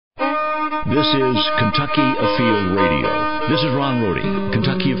This is Kentucky Afield Radio. This is Ron Rohde,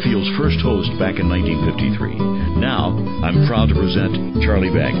 Kentucky Afield's first host back in 1953. Now, I'm proud to present Charlie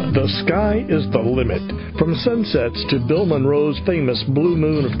Baglin. The sky is the limit. From sunsets to Bill Monroe's famous Blue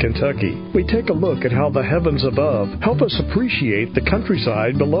Moon of Kentucky, we take a look at how the heavens above help us appreciate the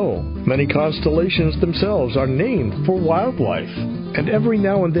countryside below. Many constellations themselves are named for wildlife. And every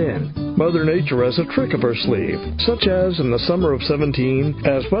now and then, Mother Nature has a trick up her sleeve, such as in the summer of 17,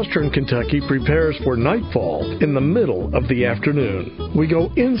 as western Kentucky prepares for nightfall in the middle of the afternoon. We go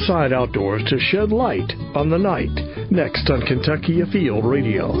inside outdoors to shed light on the night, next on Kentucky Afield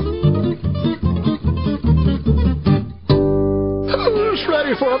Radio. Who's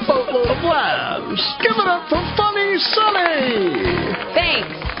ready for a boatload of laughs? Give it up for Funny Sonny!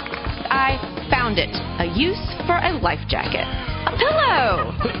 Thanks. I found it. A use for a life jacket. A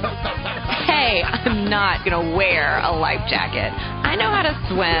pillow! Hey, I'm not going to wear a life jacket. I know how to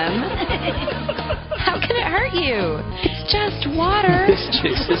swim. How can it hurt you? It's just water. This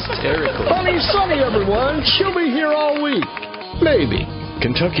chick's hysterical. Funny Sonny, everyone. She'll be here all week. Maybe.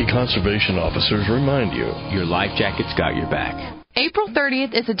 Kentucky conservation officers remind you. Your life jacket's got your back. April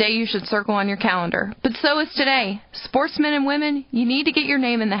 30th is a day you should circle on your calendar, but so is today. Sportsmen and women, you need to get your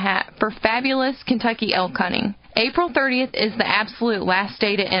name in the hat for fabulous Kentucky elk hunting. April 30th is the absolute last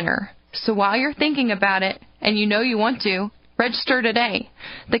day to enter. So while you're thinking about it, and you know you want to, register today.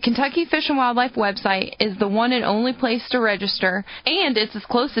 The Kentucky Fish and Wildlife website is the one and only place to register, and it's as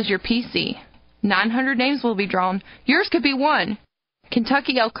close as your PC. 900 names will be drawn. Yours could be one.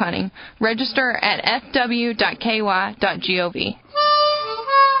 Kentucky elk hunting. Register at fw.ky.gov.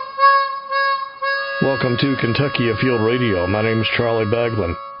 Welcome to Kentucky Afield Radio. My name is Charlie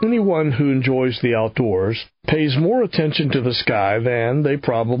Baglin. Anyone who enjoys the outdoors pays more attention to the sky than they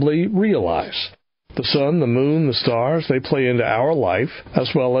probably realize. The sun, the moon, the stars, they play into our life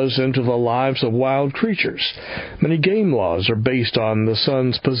as well as into the lives of wild creatures. Many game laws are based on the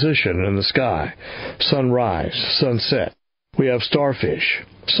sun's position in the sky. Sunrise, sunset. We have starfish,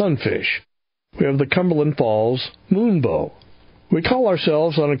 sunfish. We have the Cumberland Falls moonbow. We call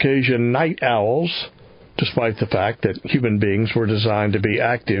ourselves on occasion night owls, despite the fact that human beings were designed to be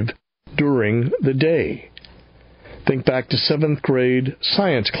active during the day. Think back to 7th grade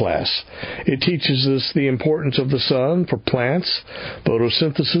science class. It teaches us the importance of the sun for plants,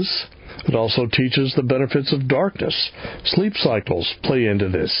 photosynthesis. It also teaches the benefits of darkness. Sleep cycles play into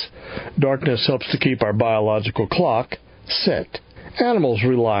this. Darkness helps to keep our biological clock set. Animals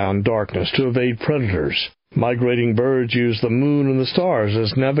rely on darkness to evade predators. Migrating birds use the moon and the stars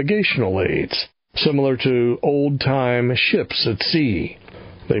as navigational aids, similar to old-time ships at sea.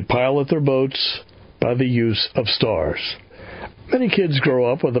 They pilot their boats by the use of stars. Many kids grow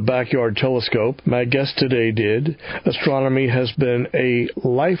up with a backyard telescope. My guest today did. Astronomy has been a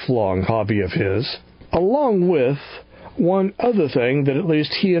lifelong hobby of his, along with one other thing that at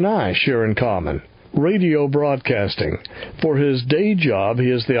least he and I share in common: radio broadcasting. For his day job, he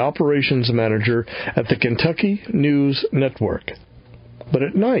is the operations manager at the Kentucky News Network. But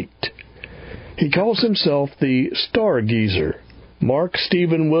at night, he calls himself the Stargeezer. Mark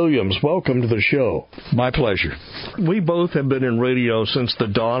Stephen Williams, welcome to the show. My pleasure. We both have been in radio since the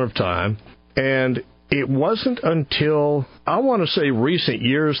dawn of time, and it wasn't until, I want to say, recent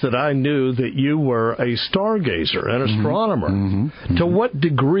years that I knew that you were a stargazer, an astronomer. Mm-hmm. To what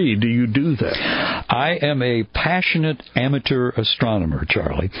degree do you do that? I am a passionate amateur astronomer,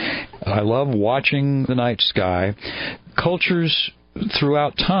 Charlie. I love watching the night sky. Cultures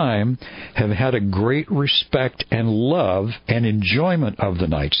throughout time have had a great respect and love and enjoyment of the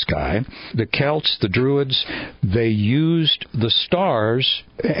night sky. The Celts, the Druids, they used the stars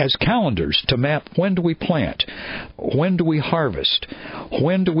as calendars to map when do we plant, when do we harvest,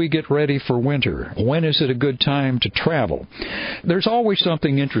 when do we get ready for winter, when is it a good time to travel. There's always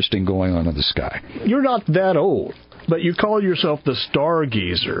something interesting going on in the sky. You're not that old, but you call yourself the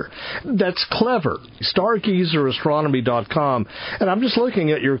Stargeezer. That's clever. StargeezerAstronomy.com. And I'm just looking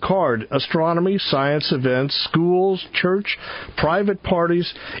at your card. Astronomy, science events, schools, church, private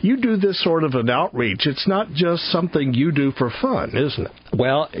parties. You do this sort of an outreach. It's not just something you do for fun, isn't it?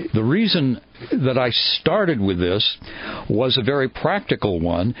 Well, the reason that I started with this was a very practical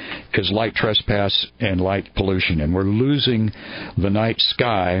one, is light trespass and light pollution. And we're losing the night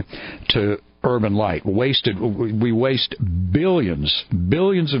sky to urban light. We waste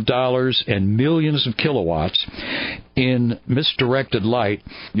billions of dollars and millions of kilowatts in misdirected light.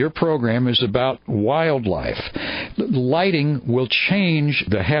 Your program is about wildlife. Lighting will change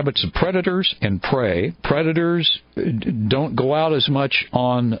the habits of predators and prey. Predators don't go out as much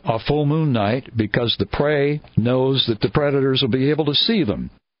on a full moon night because the prey knows that the predators will be able to see them.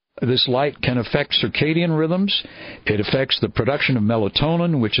 This light can affect circadian rhythms. It affects the production of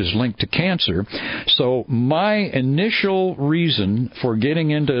melatonin, which is linked to cancer. So my initial reason for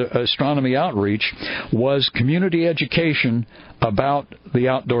getting into astronomy outreach was community education about the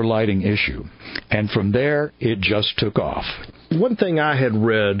outdoor lighting issue. And from there, it just took off. One thing I had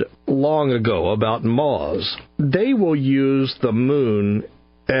read long ago about moths, they will use the moon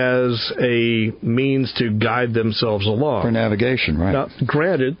as a means to guide themselves along. For navigation, right. Now,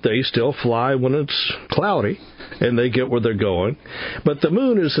 granted, they still fly when it's cloudy, and they get where they're going, but the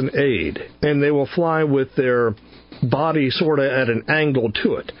moon is an aid, and they will fly with their body sort of at an angle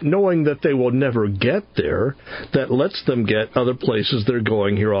to it, knowing that they will never get there. That lets them get other places they're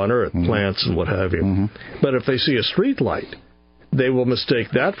going here on Earth, plants and what have you. But if they see a street light, they will mistake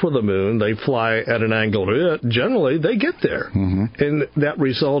that for the moon. They fly at an angle to it. Generally, they get there. And that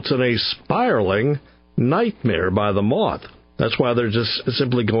results in a spiraling nightmare by the moth. That's why they're just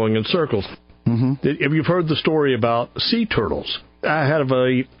simply going in circles. If you've heard the story about sea turtles, I had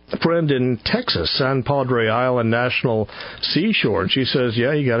a friend in Texas, San Padre Island National Seashore, and she says,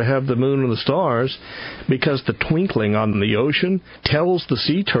 yeah, you got to have the moon and the stars because the twinkling on the ocean tells the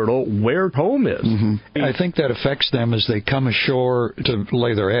sea turtle where home is. I think that affects them as they come ashore to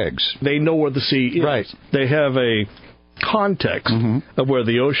lay their eggs. They know where the sea is. Right. They have a context of where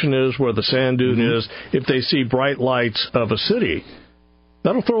the ocean is, where the sand dune is. If they see bright lights of a city,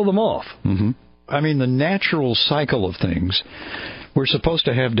 that'll throw them off. I mean, the natural cycle of things, we're supposed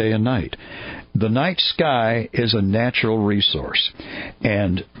to have day and night. The night sky is a natural resource,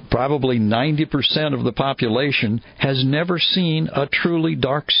 and probably 90% of the population has never seen a truly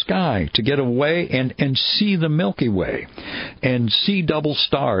dark sky to get away and see the Milky Way and see double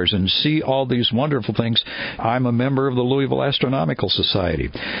stars and see all these wonderful things. I'm a member of the Louisville Astronomical Society.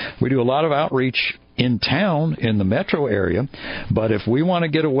 We do a lot of outreach in town, in the metro area, but if we want to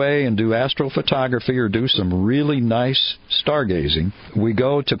get away and do astrophotography or do some really nice stargazing, we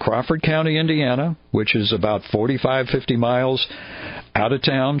go to Crawford County, Indiana, which is about 50 miles out of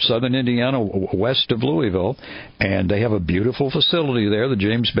town, southern Indiana, west of Louisville, and they have a beautiful facility there, the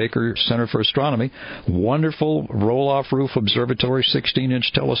James Baker Center for Astronomy. Wonderful roll-off roof observatory,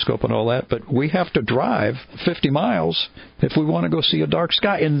 16-inch telescope and all that, but we have to drive 50 miles if we want to go see a dark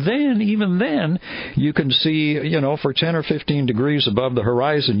sky. And then, even then, you can see, for 10 or 15 degrees above the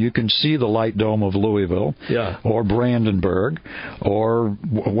horizon, you can see the light dome of Louisville or Brandenburg or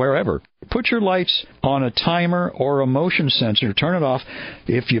wherever. Put your lights on a timer or a motion sensor. Turn it off.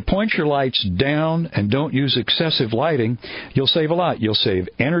 If you point your lights down and don't use excessive lighting, you'll save a lot. You'll save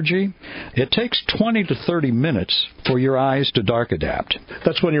energy. It takes 20 to 30 minutes for your eyes to dark adapt.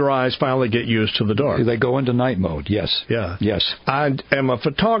 That's when your eyes finally get used to the dark. They go into night mode, yes. Yeah. Yes. I am a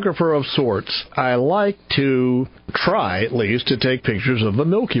photographer of sorts. I like to try, at least, to take pictures of the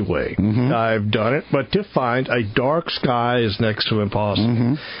Milky Way. I've done it, but to find a dark sky is next to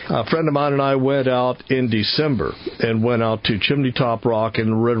impossible. A friend of mine and I went out in December and went out to Chimney Top Rock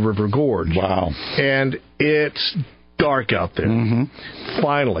and Red River Gorge. Wow. And it's dark out there.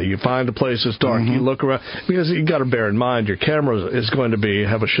 Finally, you find a place that's dark. You look around, because you got to bear in mind your camera is going to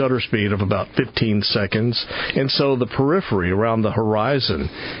have a shutter speed of about 15 seconds, and so the periphery around the horizon,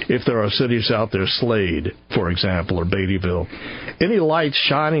 if there are cities out there, Slade, for example, or Beattyville, any light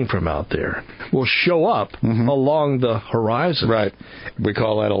shining from out there will show up along the horizon. Right. We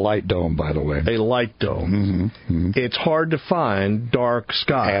call that a light dome, by the way. A light dome. It's hard to find dark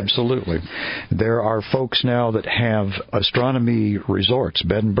sky. Absolutely. There are folks now that have astronomy resorts,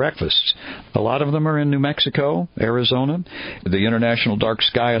 bed and breakfasts. A lot of them are in New Mexico, Arizona. The International Dark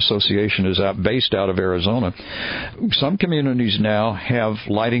Sky Association is based out of Arizona. Some communities now have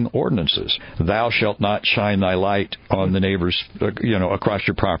lighting ordinances. Thou shalt not shine thy light on the neighbors, across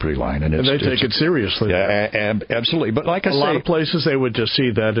your property line. And they take it seriously. Yeah, absolutely. But like I say, a lot of places they would just see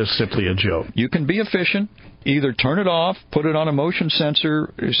that as simply a joke. You can be efficient. Either turn it off, put it on a motion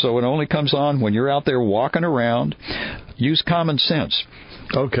sensor so it only comes on when you're out there walking around. Use common sense.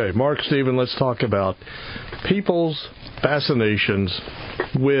 Okay, Mark, Stephen, let's talk about people's fascinations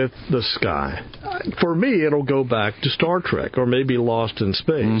with the sky. For me, it'll go back to Star Trek or maybe Lost in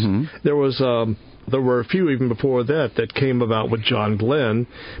Space. There were a few even before that came about with John Glenn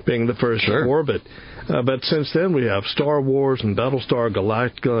being the first to orbit. But since then, we have Star Wars and Battlestar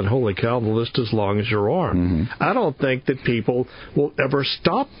Galactica, and holy cow, the list is as long as your arm. I don't think that people will ever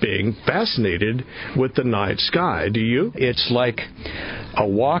stop being fascinated with the night sky. Do you? It's like a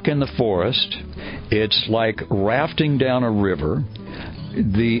walk in the forest. It's like rafting down a river.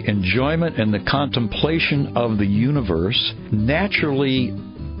 The enjoyment and the contemplation of the universe naturally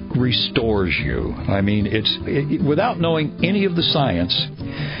restores you. I mean, without knowing any of the science,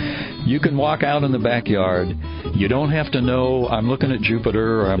 You can walk out in the backyard. You don't have to know, I'm looking at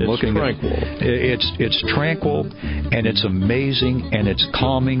Jupiter, or I'm looking tranquil. It's tranquil, and it's amazing, and it's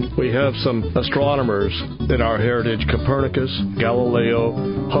calming. We have some astronomers in our heritage: Copernicus,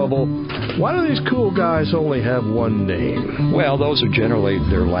 Galileo, Hubble. Why do these cool guys only have one name? Well, those are generally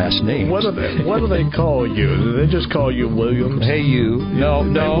their last names. What do they call you? Do they just call you Williams? Hey, you. No.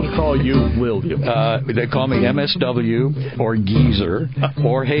 They will call you William. They call me MSW or Geezer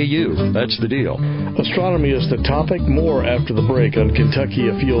or Hey You. That's the deal. Astronomy is the topic. More after the break on Kentucky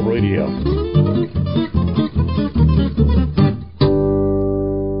Afield Radio.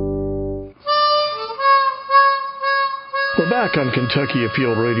 We're back on Kentucky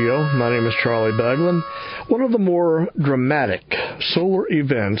Afield Radio. My name is Charlie Baglin. One of the more dramatic solar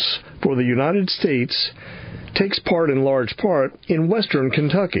events for the United States takes part in large part in western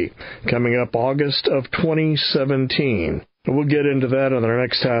Kentucky, coming up August of 2017. We'll get into that in our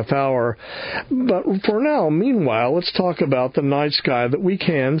next half hour. But for now, meanwhile, let's talk about the night sky that we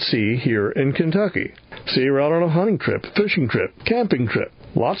can see here in Kentucky. See you out on a hunting trip, fishing trip, camping trip.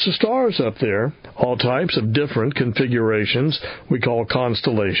 Lots of stars up there, all types of different configurations we call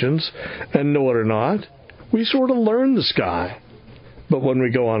constellations. And know it or not, we sort of learn the sky. But when we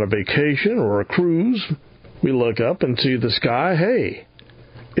go on a vacation or a cruise, we look up and see the sky. Hey,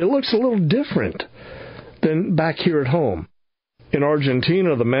 it looks a little different than back here at home. In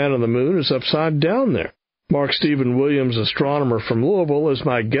Argentina, the man on the moon is upside down there. Mark Stephen Williams, astronomer from Louisville, is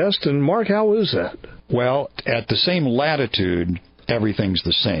my guest. And Mark, how is that? Well, at the same latitude, everything's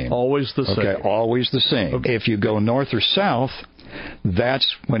the same. Always the same. Okay, always the same. Okay. If you go north or south,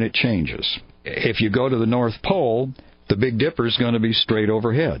 that's when it changes. If you go to the North Pole, the Big Dipper is going to be straight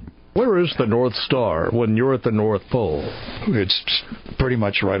overhead. Where is the North Star when you're at the North Pole? It's pretty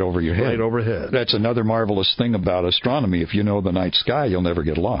much right over your head. Right overhead. That's another marvelous thing about astronomy. If you know the night sky, you'll never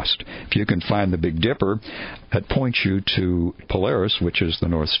get lost. If you can find the Big Dipper, that points you to Polaris, which is the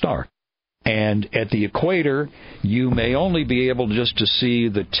North Star. And at the equator, you may only be able just to see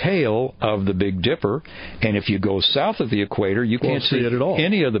the tail of the Big Dipper. And if you go south of the equator, you can't see it at all.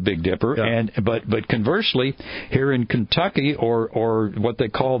 Any of the Big Dipper. Yeah. But conversely, here in Kentucky, or what they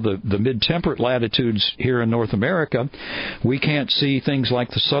call the mid-temperate latitudes here in North America, we can't see things like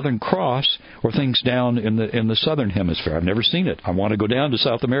the Southern Cross or things down in the southern hemisphere. I've never seen it. I want to go down to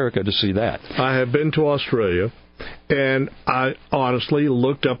South America to see that. I have been to Australia. And I honestly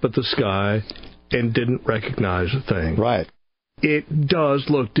looked up at the sky and didn't recognize a thing. Right. It does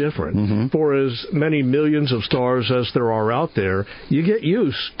look different. Mm-hmm. For as many millions of stars as there are out there, you get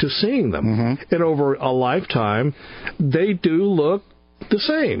used to seeing them. Mm-hmm. And over a lifetime, they do look the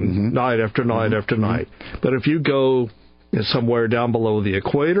same, mm-hmm. night after night after night. But if you go somewhere down below the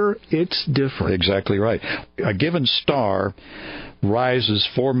equator, it's different. Exactly right. A given star rises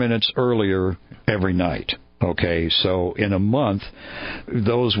 4 minutes earlier every night. Okay, so in a month,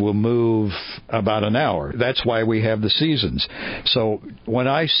 those will move about an hour. That's why we have the seasons. So when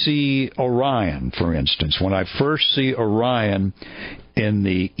I see Orion, for instance, when I first see Orion in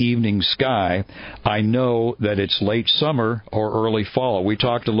the evening sky, I know that it's late summer or early fall. We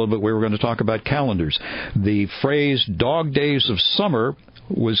talked a little bit, we were going to talk about calendars. The phrase dog days of summer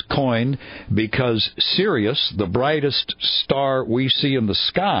was coined because Sirius, the brightest star we see in the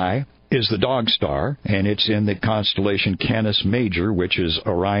sky, is the dog star, and it's in the constellation Canis Major, which is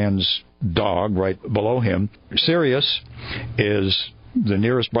Orion's dog right below him. Sirius is the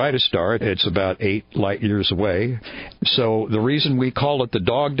nearest brightest star. It's about 8 light years away. So the reason we call it the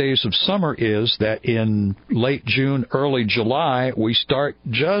dog days of summer is that in late June, early July, we start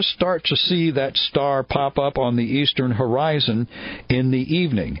to see that star pop up on the eastern horizon in the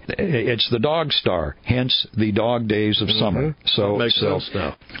evening. It's the dog star, hence the dog days of summer. So that makes sense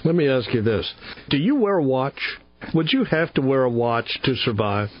now. Let me ask you this. Do you wear a watch? Would you have to wear a watch to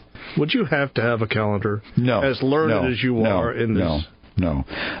survive? Would you have to have a calendar? No. As learned as you are in this? No,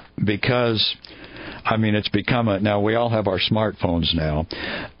 because, it's become now we all have our smartphones now.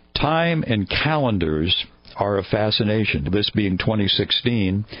 Time and calendars are a fascination. This being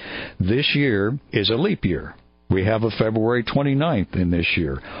 2016, this year is a leap year. We have a February 29th in this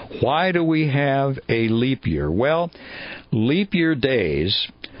year. Why do we have a leap year? Well, leap year days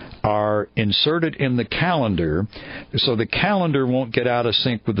are inserted in the calendar so the calendar won't get out of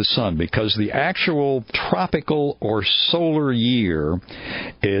sync with the sun, because the actual tropical or solar year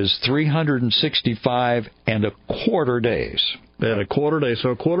is 365 and a quarter days. And a quarter day, so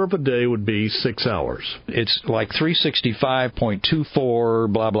a quarter of a day would be 6 hours. It's like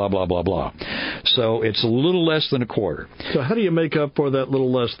 365.24, blah, blah, blah, blah, blah. So it's a little less than a quarter. So how do you make up for that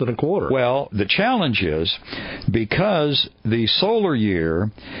little less than a quarter? Well, the challenge is because the solar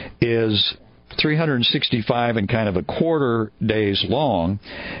year is 365 and kind of a quarter days long,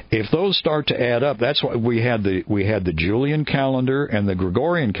 if those start to add up, that's why we had the Julian calendar and the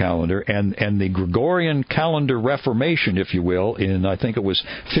Gregorian calendar, and the Gregorian calendar reformation, if you will, in I think it was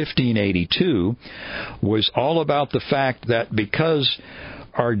 1582, was all about the fact that because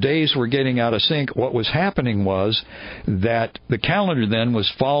our days were getting out of sync, what was happening was that the calendar then was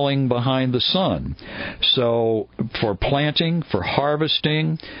falling behind the sun. So for planting, for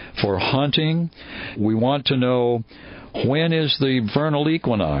harvesting, for hunting, we want to know when is the vernal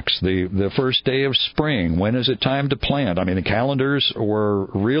equinox, the first day of spring? When is it time to plant? I mean, the calendars were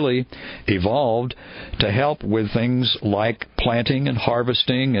really evolved to help with things like planting and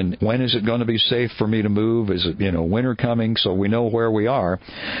harvesting, and when is it going to be safe for me to move? Is it, winter coming? So we know where we are.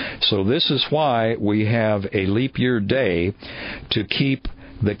 So this is why we have a leap year day, to keep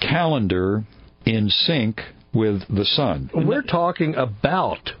the calendar in sync with the sun. We're talking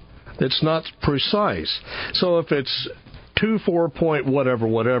about. It's not precise. So if it's 4 point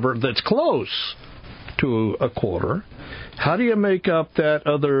whatever, that's close to a quarter, how do you make up that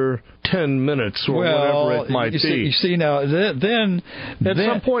other 10 minutes or whatever it might be? You see now, then at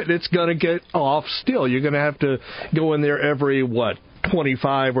some point it's going to get off still. You're going to have to go in there every,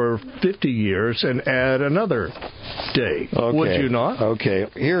 25 or 50 years and add another day. Okay. Would you not? Okay.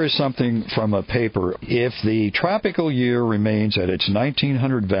 Here is something from a paper. If the tropical year remains at its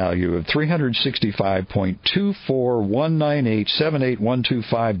 1900 value of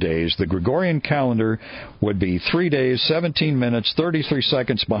 365.2419878,125 days, the Gregorian calendar would be 3 days, 17 minutes, 33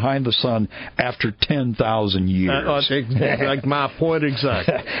 seconds behind the sun after 10,000 years. Like my point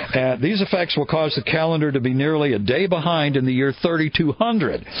exactly. These effects will cause the calendar to be nearly a day behind in the year 3200.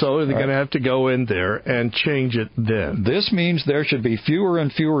 So they're going to have to go in there and change it then. This means there should be fewer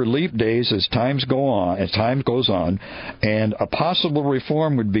and fewer leap days as time goes on, and a possible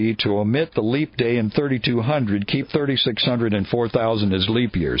reform would be to omit the leap day in 3200, keep 3600 and 4000 as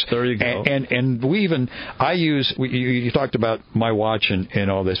leap years. There you go. And you talked about my watch and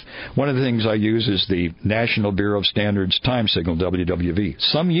all this. One of the things I use is the National Bureau of Standards time signal, WWV.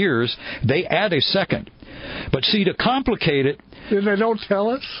 Some years they add a second. But see, to complicate it... They don't tell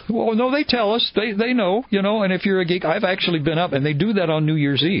us? Well, no, they tell us. They know, and if you're a geek, I've actually been up, and they do that on New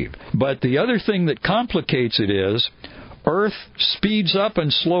Year's Eve. But the other thing that complicates it is Earth speeds up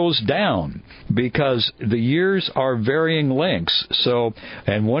and slows down because the years are varying lengths.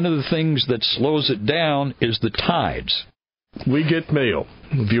 And one of the things that slows it down is the tides. We get mail,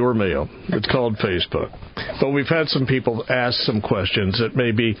 viewer mail. It's called Facebook. But we've had some people ask some questions that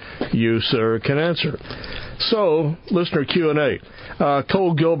maybe you, sir, can answer. So, listener Q&A.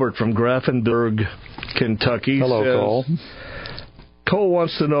 Cole Gilbert from Grafenberg, Kentucky. Hello, says, Cole. Cole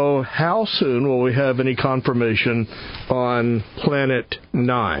wants to know how soon will we have any confirmation on Planet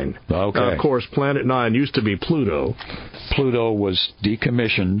 9. Okay. Of course, Planet 9 used to be Pluto. Pluto was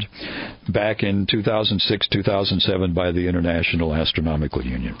decommissioned back in 2006, 2007 by the International Astronomical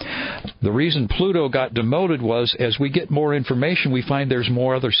Union. The reason Pluto got demoted was as we get more information, we find there's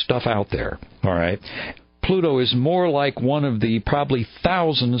more other stuff out there. All right. Pluto is more like one of the probably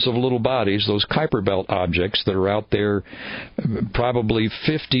thousands of little bodies, those Kuiper Belt objects that are out there, probably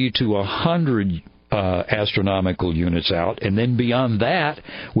 50 to 100 astronomical units out. And then beyond that,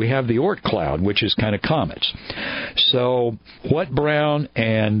 we have the Oort cloud, which is kind of comets. So what Brown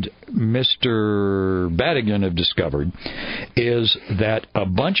and Mr. Badigan have discovered is that a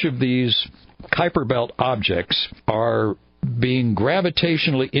bunch of these Kuiper Belt objects are being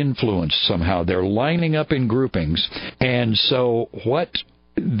gravitationally influenced somehow. They're lining up in groupings. And so what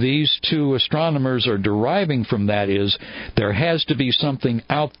these two astronomers are deriving from that is there has to be something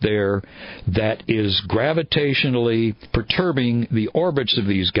out there that is gravitationally perturbing the orbits of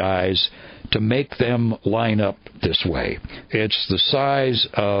these guys to make them line up this way. It's the size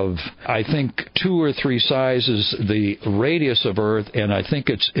of, I think, 2 or 3 sizes the radius of Earth, and I think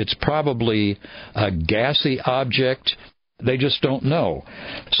it's probably a gassy object. They just don't know.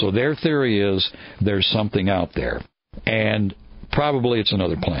 So their theory is there's something out there, and probably it's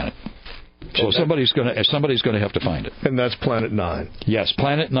another planet. So somebody's going to have to find it. And that's Planet 9. Yes,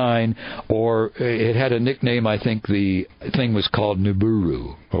 Planet 9, or it had a nickname. I think the thing was called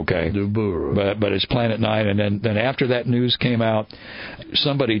Nibiru. Okay, Nibiru. But it's Planet 9. And then after that news came out,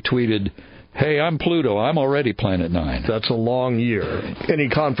 somebody tweeted hey, I'm Pluto, I'm already Planet 9. That's a long year. Any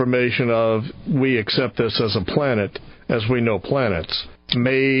confirmation of we accept this as a planet, as we know planets,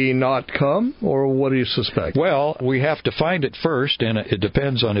 may not come, or what do you suspect? Well, we have to find it first, and it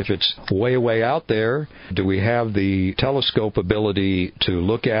depends on if it's way, way out there. Do we have the telescope ability to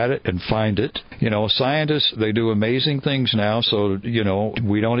look at it and find it? You know, scientists, they do amazing things now, so, you know,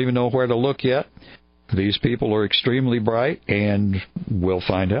 we don't even know where to look yet. These people are extremely bright, and we'll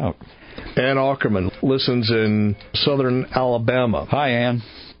find out. Ann Ackerman listens in southern Alabama. Hi, Ann.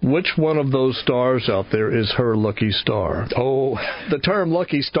 Which one of those stars out there is her lucky star? Oh, the term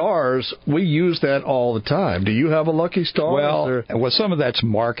lucky stars, we use that all the time. Do you have a lucky star? Well, some of that's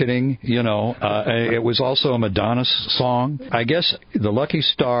marketing, you know. It was also a Madonna song. I guess the lucky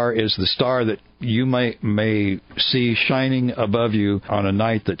star is the star that you may see shining above you on a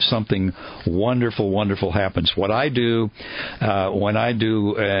night that something wonderful, wonderful happens. What I do when I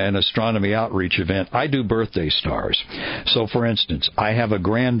do an astronomy outreach event, I do birthday stars. So, for instance, I have a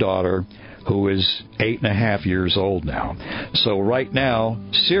granddaughter who is 8.5 years old now. So right now,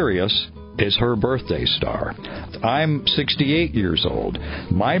 Sirius is her birthday star. I'm 68 years old.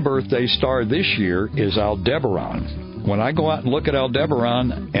 My birthday star this year is Aldebaran. When I go out and look at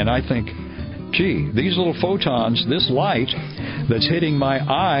Aldebaran, and I think, gee, these little photons, this light that's hitting my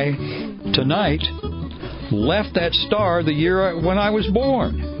eye tonight left that star the year when I was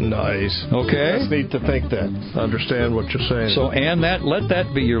born. Nice. Okay? That's neat to think that. Understand what you're saying. So, Ann, let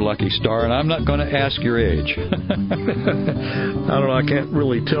that be your lucky star, and I'm not going to ask your age. I don't know, I can't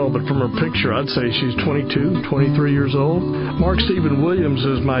really tell, but from her picture, I'd say she's 22, 23 years old. Mark Stephen Williams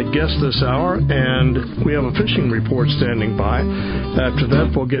is my guest this hour, and we have a fishing report standing by. After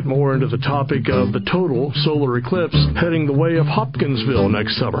that, we'll get more into the topic of the total solar eclipse heading the way of Hopkinsville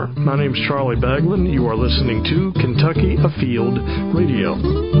next summer. My name's Charlie Baglin. You are listening to Kentucky Afield Radio.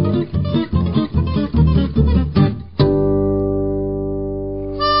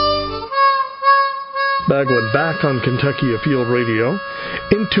 Baglin back on Kentucky Afield Radio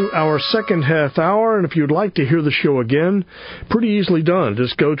into our second half hour, and if you'd like to hear the show again, pretty easily done.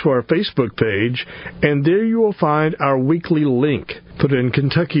 Just go to our Facebook page, and there you will find our weekly link. Put in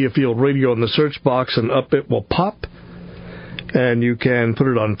Kentucky Afield Radio in the search box, and up it will pop. And you can put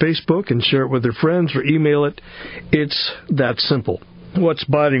it on Facebook and share it with your friends or email it. It's that simple. What's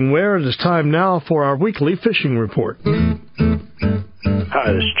biting where? It is time now for our weekly fishing report. Hi,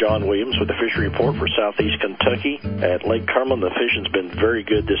 this is John Williams with the Fishery Report for Southeast Kentucky. At Lake Cumberland, the fishing's been very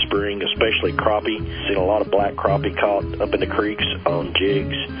good this spring, especially crappie. Seen a lot of black crappie caught up in the creeks on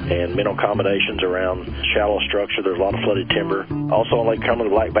jigs and minnow combinations around shallow structure. There's a lot of flooded timber. Also on Lake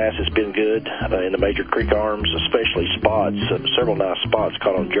Cumberland, the black bass has been good in the major creek arms, especially spots. Several nice spots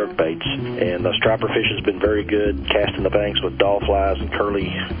caught on jerk baits. And the striper fishing's been very good, casting the banks with doll flies and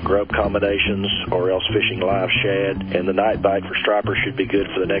curly grub combinations, or else fishing live shad. And the night bite for striper should be good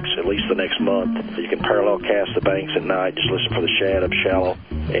for at least the next month. You can parallel cast the banks at night, just listen for the shad up shallow,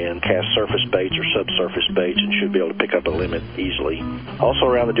 and cast surface baits or subsurface baits, and should be able to pick up a limit easily. Also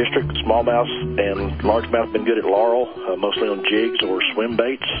around the district, smallmouth and largemouth have been good at Laurel, mostly on jigs or swim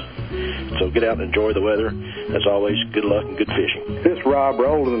baits. So get out and enjoy the weather. As always, good luck and good fishing. This is Rob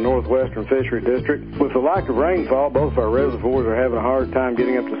Roll in the Northwestern Fishery District. With the lack of rainfall, both of our reservoirs are having a hard time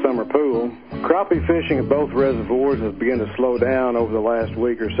getting up to summer pool. Crappie fishing at both reservoirs has begun to slow down over the last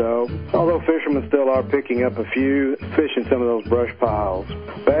week or so, although fishermen still are picking up a few, fishing some of those brush piles.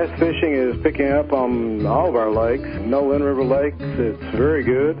 Bass fishing is picking up on all of our lakes. Nolan River Lakes, it's very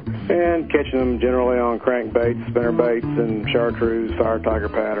good, and catching them generally on crankbaits, spinnerbaits, and chartreuse, fire tiger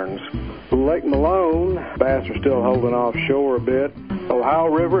patterns. Lake Malone, bass are still holding offshore a bit. Ohio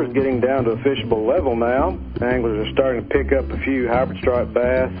River is getting down to a fishable level now. Anglers are starting to pick up a few hybrid striped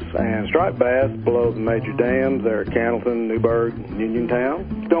bass and striped bass below the major dams there at Candleton, Newburgh, and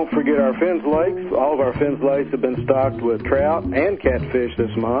Uniontown. Don't forget our Finns Lakes. All of our Finns Lakes have been stocked with trout and catfish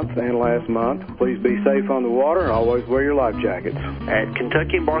this month and last month. Please be safe on the water and always wear your life jackets. At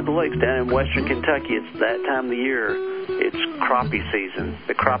Kentucky and Barkley Lakes down in western Kentucky, it's that time of the year. It's crappie season.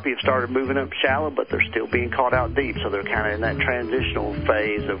 The crappie have started moving up shallow, but they're still being caught out deep, so they're kind of in that transitional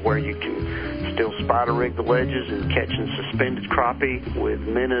phase of where you can still spider rig the ledges and catching suspended crappie with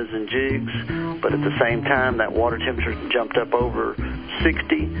minnows and jigs, but at the same time that water temperature jumped up over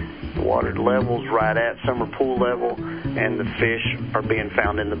 60. The water level's right at summer pool level, and the fish are being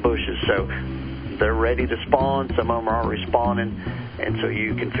found in the bushes, so they're ready to spawn. Some of them are already spawning, and so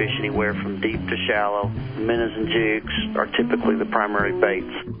you can fish anywhere from deep to shallow. Minnows and jigs are typically the primary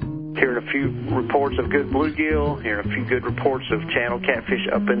baits. Hearing a few reports of good bluegill, hearing a few good reports of channel catfish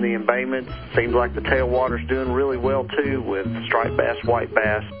up in the embayments. Seems like the tailwater's doing really well too with striped bass, white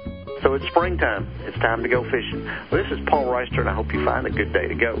bass. So it's springtime. It's time to go fishing. Well, this is Paul Reister, and I hope you find a good day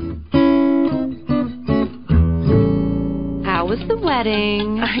to go. How was the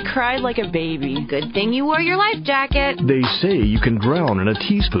wedding? I cried like a baby. Good thing you wore your life jacket. They say you can drown in a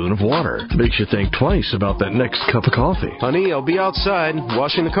teaspoon of water. Makes you think twice about that next cup of coffee. Honey, I'll be outside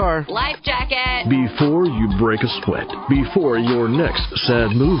washing the car. Life jacket. Before you break a sweat, before your next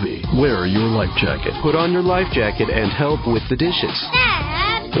sad movie, wear your life jacket. Put on your life jacket and help with the dishes. Dad.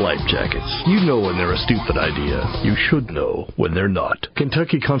 Life jackets. You know when they're a stupid idea. You should know when they're not.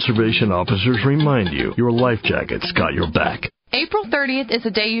 Kentucky conservation officers remind you your life jacket's got your back. April 30th is a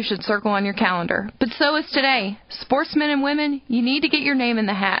day you should circle on your calendar, but so is today. Sportsmen and women, you need to get your name in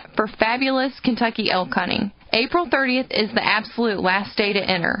the hat for fabulous Kentucky elk hunting. April 30th is the absolute last day to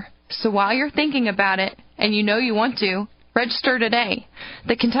enter. So while you're thinking about it, and you know you want to, register today.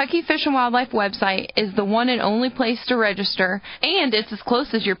 The Kentucky Fish and Wildlife website is the one and only place to register, and it's as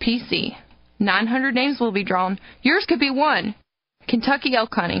close as your PC. 900 names will be drawn. Yours could be one. Kentucky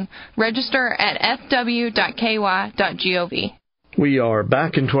elk hunting. Register at fw.ky.gov. We are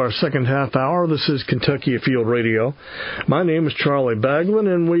back into our second half hour. This is Kentucky Afield Radio. My name is Charlie Baglin,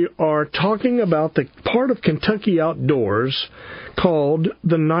 and we are talking about the part of Kentucky outdoors called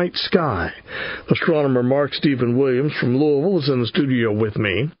the night sky. Astronomer Mark Stephen Williams from Louisville is in the studio with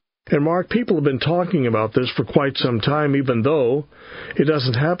me. And Mark, people have been talking about this for quite some time, even though it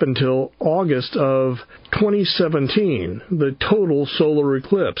doesn't happen till August of 2017, the total solar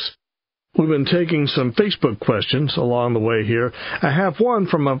eclipse. We've been taking some Facebook questions along the way here. I have one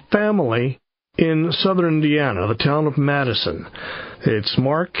from a family in southern Indiana, the town of Madison. It's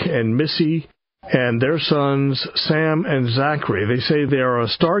Mark and Missy and their sons, Sam and Zachary. They say they are a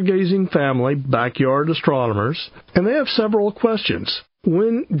stargazing family, backyard astronomers, and they have several questions.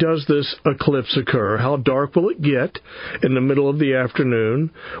 When does this eclipse occur? How dark will it get in the middle of the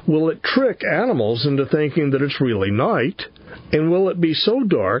afternoon? Will it trick animals into thinking that it's really night? And will it be so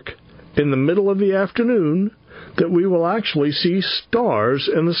dark in the middle of the afternoon that we will actually see stars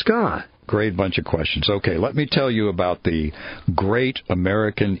in the sky? Great bunch of questions. Okay, let me tell you about the Great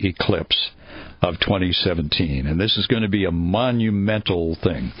American Eclipse of 2017, and this is going to be a monumental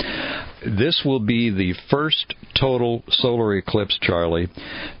thing. This will be the first total solar eclipse, Charlie,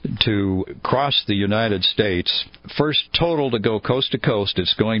 to cross the United States. First total to go coast to coast.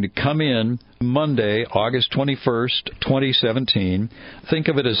 It's going to come in Monday, August 21st, 2017. Think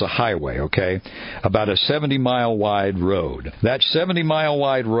of it as a highway, okay? About a 70-mile wide road. That 70-mile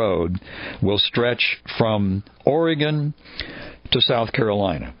wide road will stretch from Oregon to South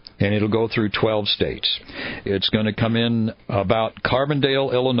Carolina, and it'll go through 12 states. It's going to come in about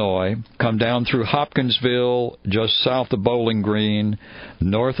Carbondale, Illinois, come down through Hopkinsville, just south of Bowling Green,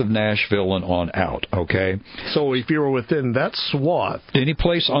 north of Nashville, and on out, okay? So if you were within that swath... Any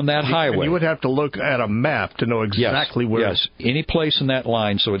place on that highway... And you would have to look at a map to know exactly where... Yes, any place in that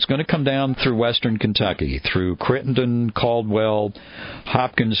line. So it's going to come down through western Kentucky, through Crittenden, Caldwell,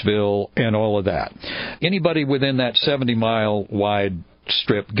 Hopkinsville, and all of that. Anybody within that 70-mile wide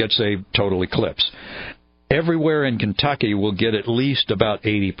strip gets a total eclipse. Everywhere in Kentucky will get at least about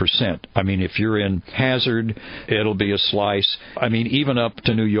 80%. I mean, if you're in Hazard, it'll be a slice. I mean, even up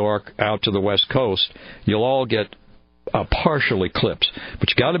to New York, out to the West Coast, you'll all get a partial eclipse. But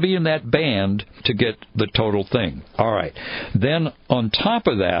you got to be in that band to get the total thing. All right. Then on top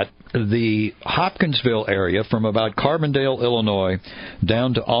of that, the Hopkinsville area, from about Carbondale, Illinois,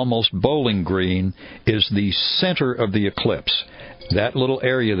 down to almost Bowling Green, is the center of the eclipse. That little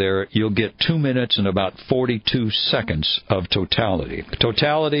area there, you'll get 2 minutes and about 42 seconds of totality.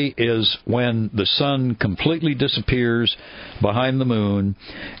 Totality is when the sun completely disappears behind the moon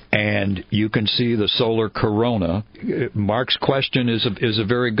and you can see the solar corona. Mark's question is a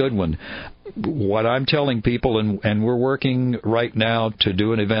very good one. What I'm telling people, and we're working right now to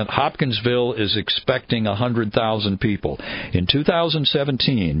do an event, Hopkinsville is expecting 100,000 people. In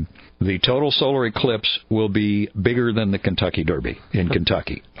 2017, the total solar eclipse will be bigger than the Kentucky Derby in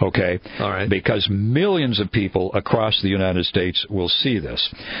Kentucky, okay? All right. Because millions of people across the United States will see this.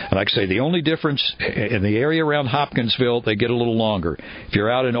 And like I say, the only difference in the area around Hopkinsville, they get a little longer. If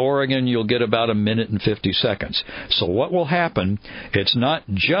you're out in Oregon, you'll get about 1 minute and 50 seconds. So what will happen, it's not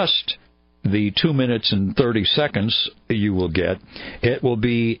just the 2 minutes and 30 seconds you will get, it will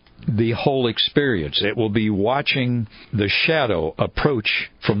be the whole experience. It will be watching the shadow approach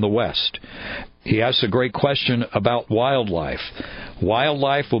from the west. He asks a great question about wildlife.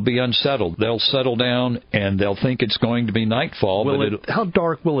 Wildlife will be unsettled. They'll settle down and they'll think it's going to be nightfall. How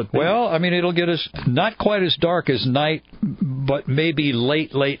dark will it be? Well, I mean, it'll get not quite as dark as night, but maybe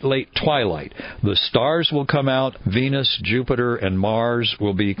late twilight. The stars will come out. Venus, Jupiter, and Mars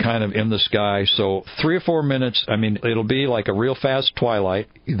will be kind of in the sky. So 3 or 4 minutes, I mean, it'll be like a real fast twilight.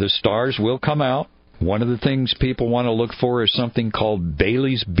 The stars will come out. One of the things people want to look for is something called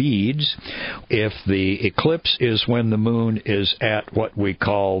Bailey's beads. If the eclipse is when the moon is at what we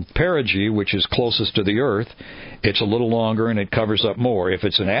call perigee, which is closest to the Earth, it's a little longer and it covers up more. If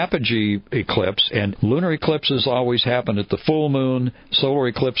it's an apogee eclipse, and lunar eclipses always happen at the full moon, solar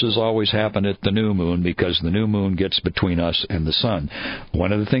eclipses always happen at the new moon because the new moon gets between us and the sun.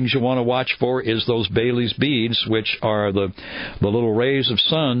 One of the things you want to watch for is those Bailey's beads, which are the little rays of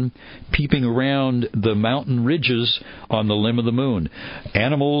sun peeping around the mountain ridges on the limb of the moon.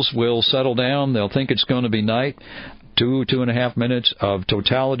 Animals will settle down. They'll think it's going to be night. 2.5 minutes of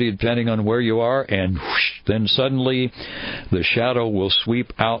totality, depending on where you are, and whoosh, then suddenly the shadow will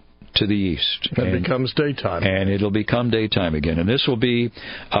sweep out to the east. It becomes daytime. And it'll become daytime again. And this will be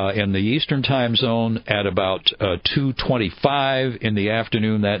in the Eastern time zone at about 2:25 in the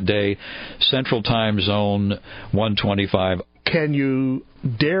afternoon that day. Central time zone, 1:25. Can you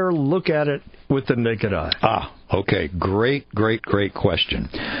dare look at it with the naked eye? Okay. Great question.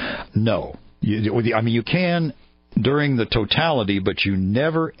 No. You can during the totality, but you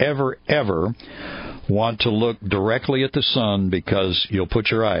never, ever want to look directly at the sun because you'll put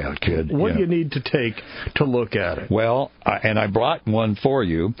your eye out, kid. What do you need to take to look at it? Well, and I brought one for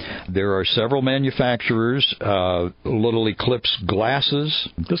you. There are several manufacturers, little eclipse glasses.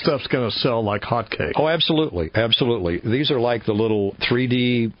 This stuff's going to sell like hotcakes. Oh, absolutely. These are like the little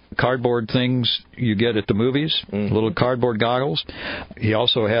 3D cardboard things you get at the movies, little cardboard goggles. He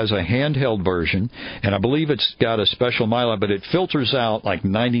also has a handheld version, and I believe it's got a special mylar, but it filters out like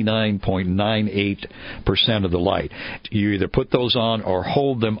 99.98% of the light. You either put those on or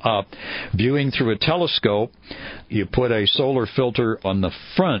hold them up. Viewing through a telescope, you put a solar filter on the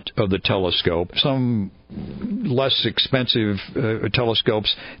front of the telescope. Some less expensive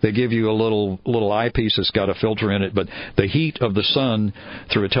telescopes, they give you a little eyepiece that's got a filter in it, but the heat of the sun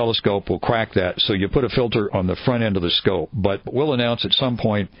through a telescope will crack that, so you put a filter on the front end of the scope. But we'll announce at some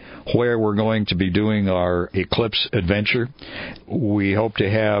point where we're going to be doing our eclipse adventure. We hope to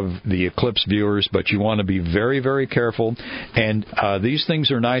have the eclipse viewers, but you want to be very, very careful. And these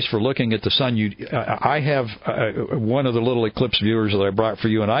things are nice for looking at the sun. I have one of the little eclipse viewers that I brought for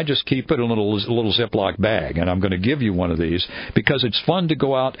you, and I just keep it in a little Ziploc bag, and I'm going to give you one of these because it's fun to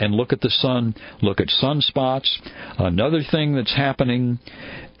go out and look at the sun, look at sunspots. Another thing that's happening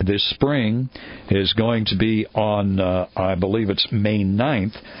this spring is going to be on, I believe it's May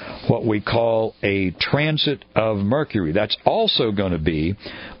 9th, what we call a transit of Mercury. That's also going to be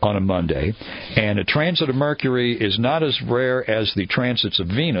on a Monday. And a transit of Mercury is not as rare as the transits of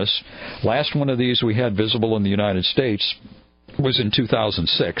Venus. Last one of these we had visible in the United States was in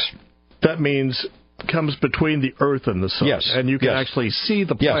 2006. That means comes between the Earth and the Sun. Yes. And you can actually see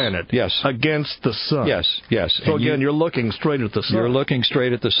the planet against the Sun. Yes. So again, you're looking straight at the Sun. You're looking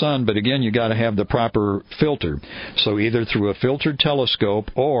straight at the Sun, but again, you got to have the proper filter. So either through a filtered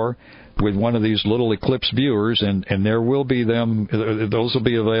telescope or with one of these little eclipse viewers, and there will be them. Those will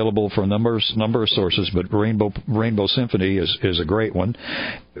be available from a number of sources, but Rainbow Symphony is a great one.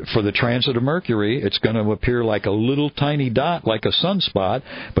 For the transit of Mercury, it's going to appear like a little tiny dot, like a sunspot,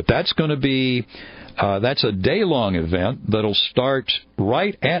 but that's going to be that's a day-long event that'll start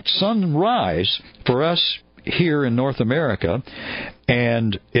right at sunrise for us here in North America,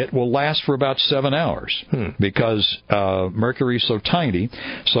 and it will last for about 7 hours because Mercury's so tiny.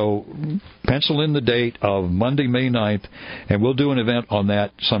 So pencil in the date of Monday, May 9th, and we'll do an event on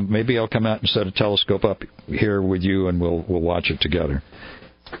that. Maybe I'll come out and set a telescope up here with you, and we'll watch it together.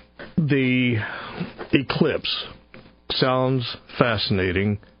 The eclipse sounds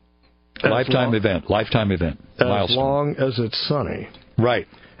fascinating. Lifetime event. As Milestone. long as it's sunny. Right.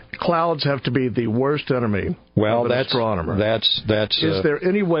 Clouds have to be the worst enemy of an astronomer. Is there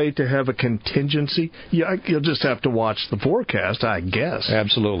any way to have a contingency? You'll just have to watch the forecast, I guess.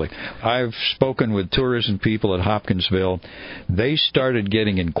 Absolutely. I've spoken with tourism people at Hopkinsville. They started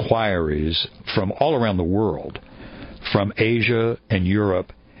getting inquiries from all around the world, from Asia and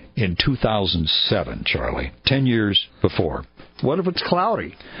Europe, in 2007, Charlie, 10 years before. What if it's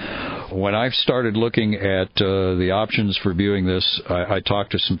cloudy? When I started looking at the options for viewing this, I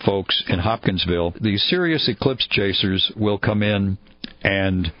talked to some folks in Hopkinsville. These serious eclipse chasers will come in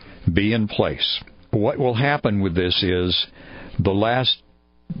and be in place. What will happen with this is the last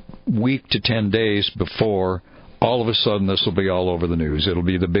week to 10 days before all of a sudden this will be all over the news. It'll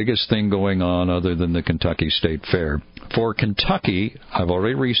be the biggest thing going on other than the Kentucky State Fair. For Kentucky, I've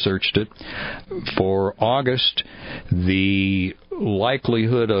already researched it. For August, the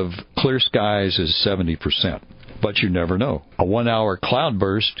likelihood of clear skies is 70%. But you never know. A 1-hour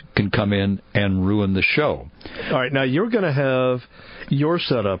cloudburst can come in and ruin the show. All right, now you're going to have your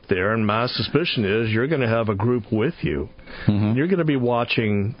setup there, and my suspicion is you're going to have a group with you. Mm-hmm. You're going to be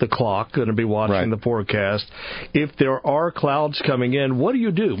watching the clock, going to be watching the forecast. If there are clouds coming in, what do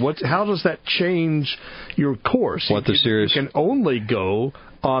you do? How does that change your course? You can only go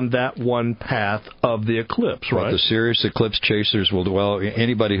on that one path of the eclipse, right? What the serious eclipse chasers will do, well,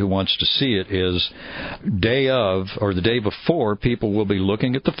 anybody who wants to see it is day of or the day before, people will be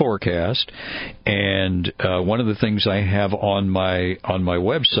looking at the forecast, and one of the things I have on my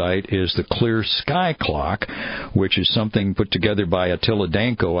website is the Clear Sky Clock, which is something put together by Attila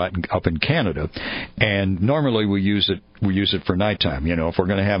Danko up in Canada, and normally we use it for nighttime. You know, if we're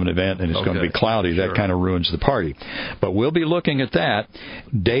going to have an event and it's going to be cloudy, that kind of ruins the party. But we'll be looking at that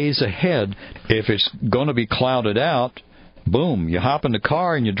days ahead. If it's going to be clouded out, boom, you hop in the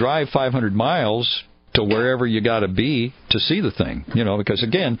car and you drive 500 miles to wherever you got to be to see the thing. You know, because,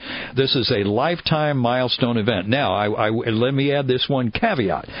 again, this is a lifetime milestone event. Now, let me add this one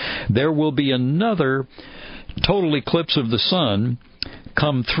caveat. There will be another total eclipse of the sun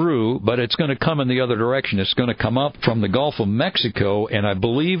come through, but it's going to come in the other direction. It's going to come up from the Gulf of Mexico, and I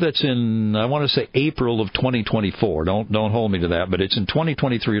believe that's in, I want to say April of 2024. Don't hold me to that, but it's in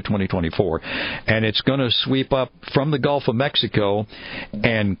 2023 or 2024, and it's going to sweep up from the Gulf of Mexico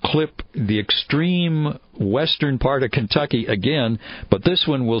and clip the extreme western part of Kentucky again, but this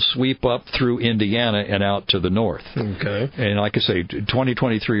one will sweep up through Indiana and out to the north. Okay. And like I say,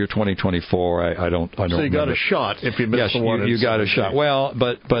 2023 or 2024, I don't So you remember. got a shot if you missed the one. You got a shot. Well,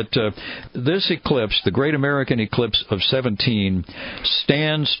 but this eclipse, the Great American Eclipse of 17,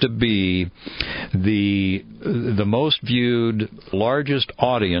 stands to be the most viewed, largest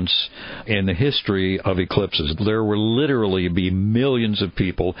audience in the history of eclipses. There will literally be millions of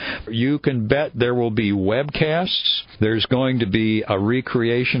people. You can bet there will be webcasts. There's going to be a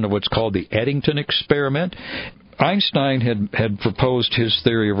recreation of what's called the Eddington experiment. Einstein had proposed his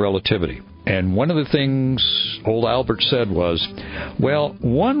theory of relativity. And one of the things old Albert said was, well,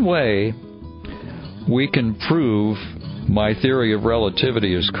 one way we can prove my theory of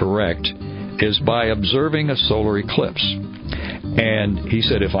relativity is correct is by observing a solar eclipse. And he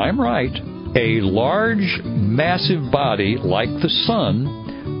said, if I'm right, a large, massive body like the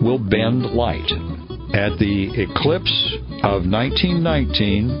sun will bend light. At the eclipse of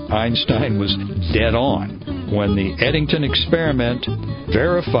 1919, Einstein was dead on. When the Eddington experiment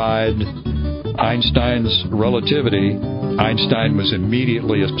verified Einstein's relativity, Einstein was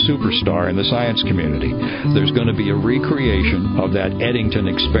immediately a superstar in the science community. There's going to be a recreation of that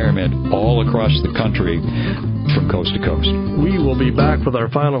Eddington experiment all across the country from coast to coast. We will be back with our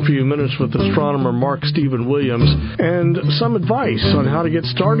final few minutes with astronomer Mark Stephen Williams and some advice on how to get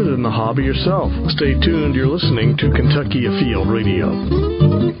started in the hobby yourself. Stay tuned. You're listening to Kentucky Afield Radio.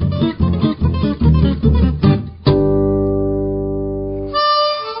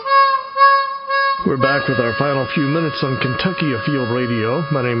 We're back with our final few minutes on Kentucky Afield Radio.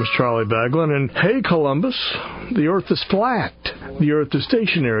 My name is Charlie Baglin, and hey, Columbus, the Earth is flat. The Earth is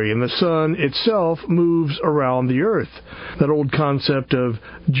stationary, and the sun itself moves around the Earth. That old concept of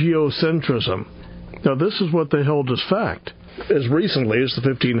geocentrism. Now, this is what they held as fact. As recently as the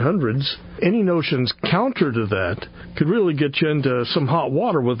 1500s, any notions counter to that could really get you into some hot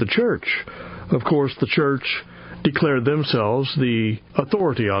water with the church. Of course, the church declared themselves the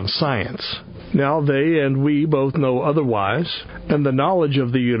authority on science. Now they and we both know otherwise, and the knowledge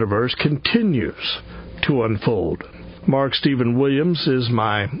of the universe continues to unfold. Mark Stephen Williams is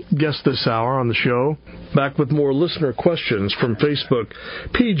my guest this hour on the show. Back with more listener questions from Facebook.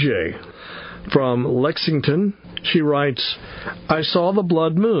 PJ from Lexington, she writes, I saw the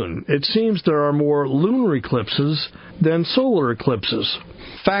blood moon. It seems there are more lunar eclipses than solar eclipses.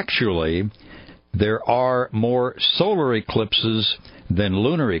 Factually, there are more solar eclipses than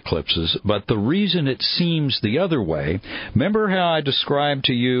lunar eclipses, but the reason it seems the other way, remember how I described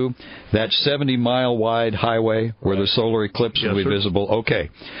to you that 70-mile wide highway where the solar eclipse will be visible? Okay,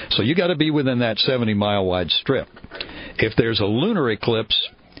 so you got to be within that 70-mile wide strip. If there's a lunar eclipse,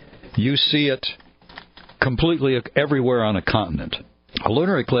 you see it completely everywhere on a continent. A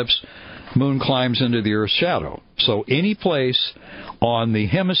lunar eclipse, moon climbs into the Earth's shadow. So any place on the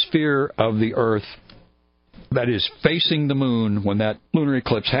hemisphere of the Earth that is facing the moon when that lunar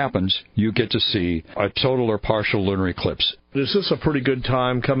eclipse happens, you get to see a total or partial lunar eclipse. Is this a pretty good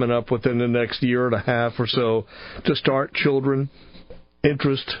time coming up within the next year and a half or so to start children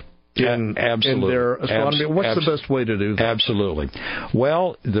interest in their astronomy? What's the best way to do that? Absolutely.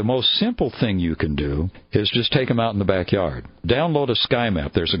 Well, the most simple thing you can do is just take them out in the backyard. Download a sky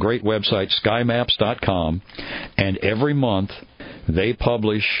map. There's a great website, skymaps.com, and every month they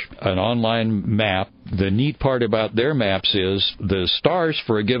publish an online map. The neat part about their maps is the stars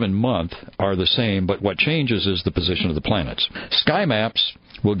for a given month are the same, but what changes is the position of the planets. Sky Maps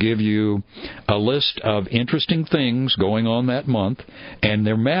will give you a list of interesting things going on that month, and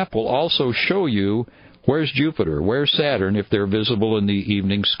their map will also show you where's Jupiter, where's Saturn, if they're visible in the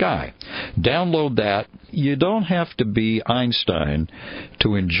evening sky. Download that. You don't have to be Einstein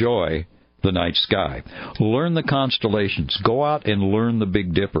to enjoy the night sky. Learn the constellations. Go out and learn the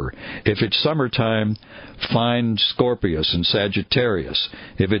Big Dipper. If it's summertime, find Scorpius and Sagittarius.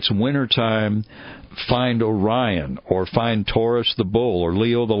 If it's wintertime, find Orion, or find Taurus the Bull, or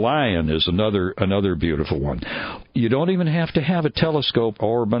Leo the Lion is another beautiful one. You don't even have to have a telescope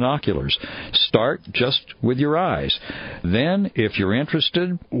or binoculars. Start just with your eyes. Then, if you're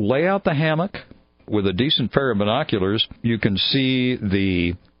interested, lay out the hammock. With a decent pair of binoculars, you can see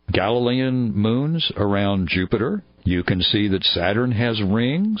the Galilean moons around Jupiter. You can see that Saturn has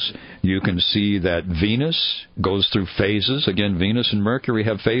rings. You can see that Venus goes through phases. Again, Venus and Mercury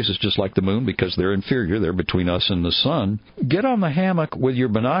have phases just like the moon because they're inferior. They're between us and the sun. Get on the hammock with your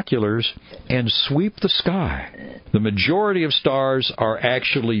binoculars and sweep the sky. The majority of stars are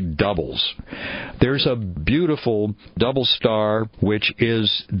actually doubles. There's a beautiful double star, which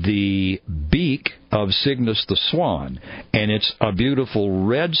is the beak of Cygnus the Swan, and it's a beautiful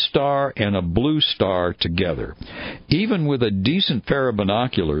red star and a blue star together. Even with a decent pair of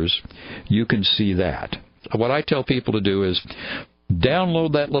binoculars, you can see that. What I tell people to do is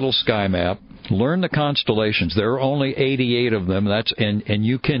download that little sky map, learn the constellations. There are only 88 of them, and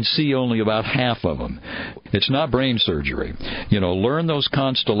you can see only about half of them. It's not brain surgery. Learn those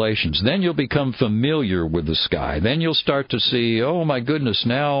constellations. Then you'll become familiar with the sky. Then you'll start to see, oh my goodness,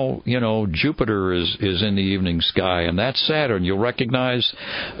 now, Jupiter is in the evening sky, and that's Saturn. You'll recognize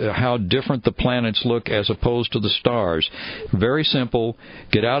how different the planets look as opposed to the stars. Very simple.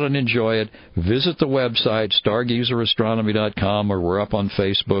 Get out and enjoy it. Visit the website, stargeezerastronomy.com, or we're up on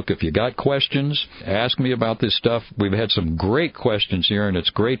Facebook. If you got questions, ask me about this stuff. We've had some great questions here, and it's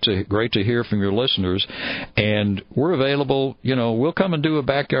great to hear from your listeners. And we're available. We'll come and do a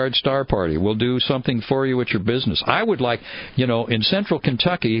backyard star party. We'll do something for you at your business. I would like, in central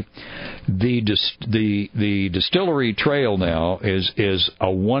Kentucky, the distillery trail now is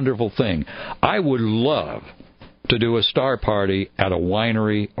a wonderful thing. I would love to do a star party at a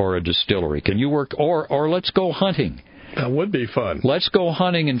winery or a distillery. Can you work? Or let's go hunting. That would be fun. Let's go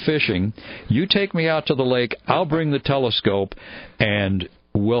hunting and fishing. You take me out to the lake. I'll bring the telescope, and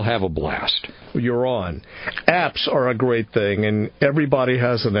we'll have a blast. You're on. Apps are a great thing, and everybody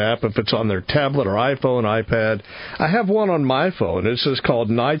has an app if it's on their tablet or iPhone, iPad. I have one on my phone. It's just called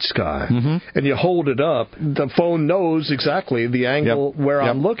Night Sky. Mm-hmm. And you hold it up. The phone knows exactly the angle where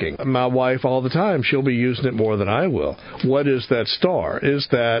I'm looking. My wife, all the time, she'll be using it more than I will. What is that star? Is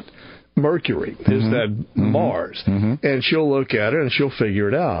that Mercury? Is that Mars? And she'll look at it and she'll figure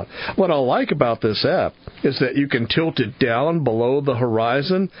it out. What I like about this app is that you can tilt it down below the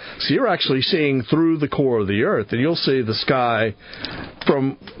horizon, so you're actually seeing through the core of the Earth, and you'll see the sky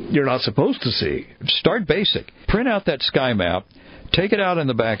from you're not supposed to see. Start basic. Print out that sky map, take it out in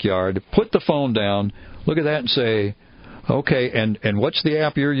the backyard, put the phone down, look at that and say, okay, and what's the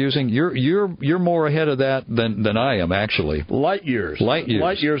app you're using? You're more ahead of that than I am, actually. Light years. Light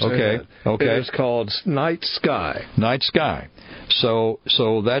years ahead. Okay. It is called Night Sky. Night Sky. So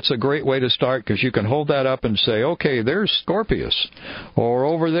that's a great way to start, because you can hold that up and say, okay, there's Scorpius, or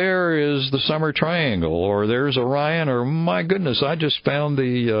over there is the Summer Triangle, or there's Orion, or my goodness, I just found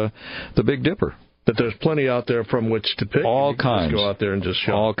the Big Dipper. But there's plenty out there from which to pick. All kinds. Just go out there and just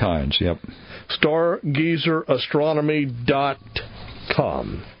shop. All kinds, yep.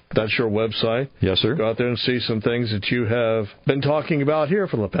 StargeezerAstronomy.com. That's your website. Yes, sir. Go out there and see some things that you have been talking about here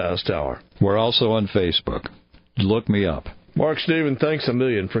for the past hour. We're also on Facebook. Look me up. Mark Stephen, thanks a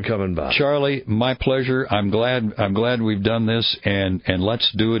million for coming by. Charlie, my pleasure. I'm glad we've done this, and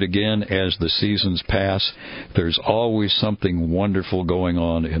let's do it again as the seasons pass. There's always something wonderful going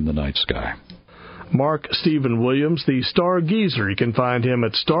on in the night sky. Mark Stephen Williams, the Stargeezer. You can find him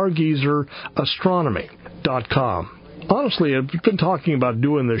at stargeezerastronomy.com. Honestly, I've been talking about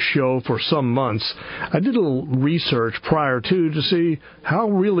doing this show for some months. I did a little research prior to see how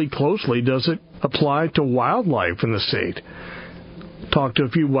really closely does it apply to wildlife in the state. Talked to a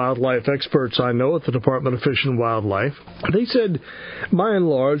few wildlife experts I know at the Department of Fish and Wildlife. They said, by and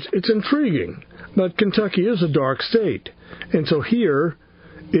large, it's intriguing, but Kentucky is a dark state, and so here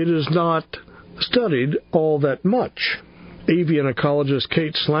it is not studied all that much. Avian ecologist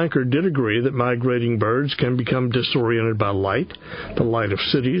Kate Slanker did agree that migrating birds can become disoriented by light, the light of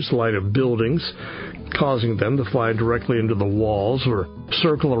cities, the light of buildings, causing them to fly directly into the walls or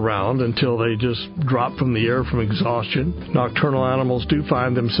circle around until they just drop from the air from exhaustion. Nocturnal animals do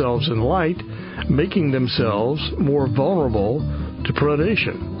find themselves in light, making themselves more vulnerable to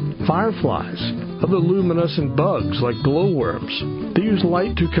predation. Fireflies, other luminescent bugs like glowworms, they use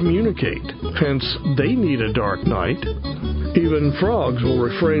light to communicate, hence they need a dark night. Even frogs will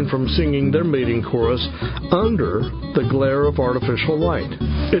refrain from singing their mating chorus under the glare of artificial light.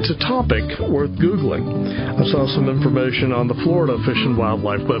 It's a topic worth Googling. I saw some information on the Florida Fish and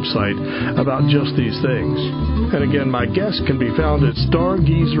Wildlife website about just these things. And again, my guest can be found at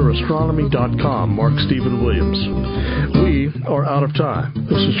stargeezerastronomy.com, Mark Stephen Williams. We are out of time.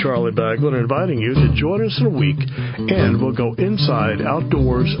 This is Charlie Baglin inviting you to join us in a week, and we'll go inside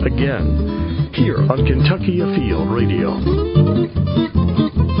outdoors again here on Kentucky Afield Radio.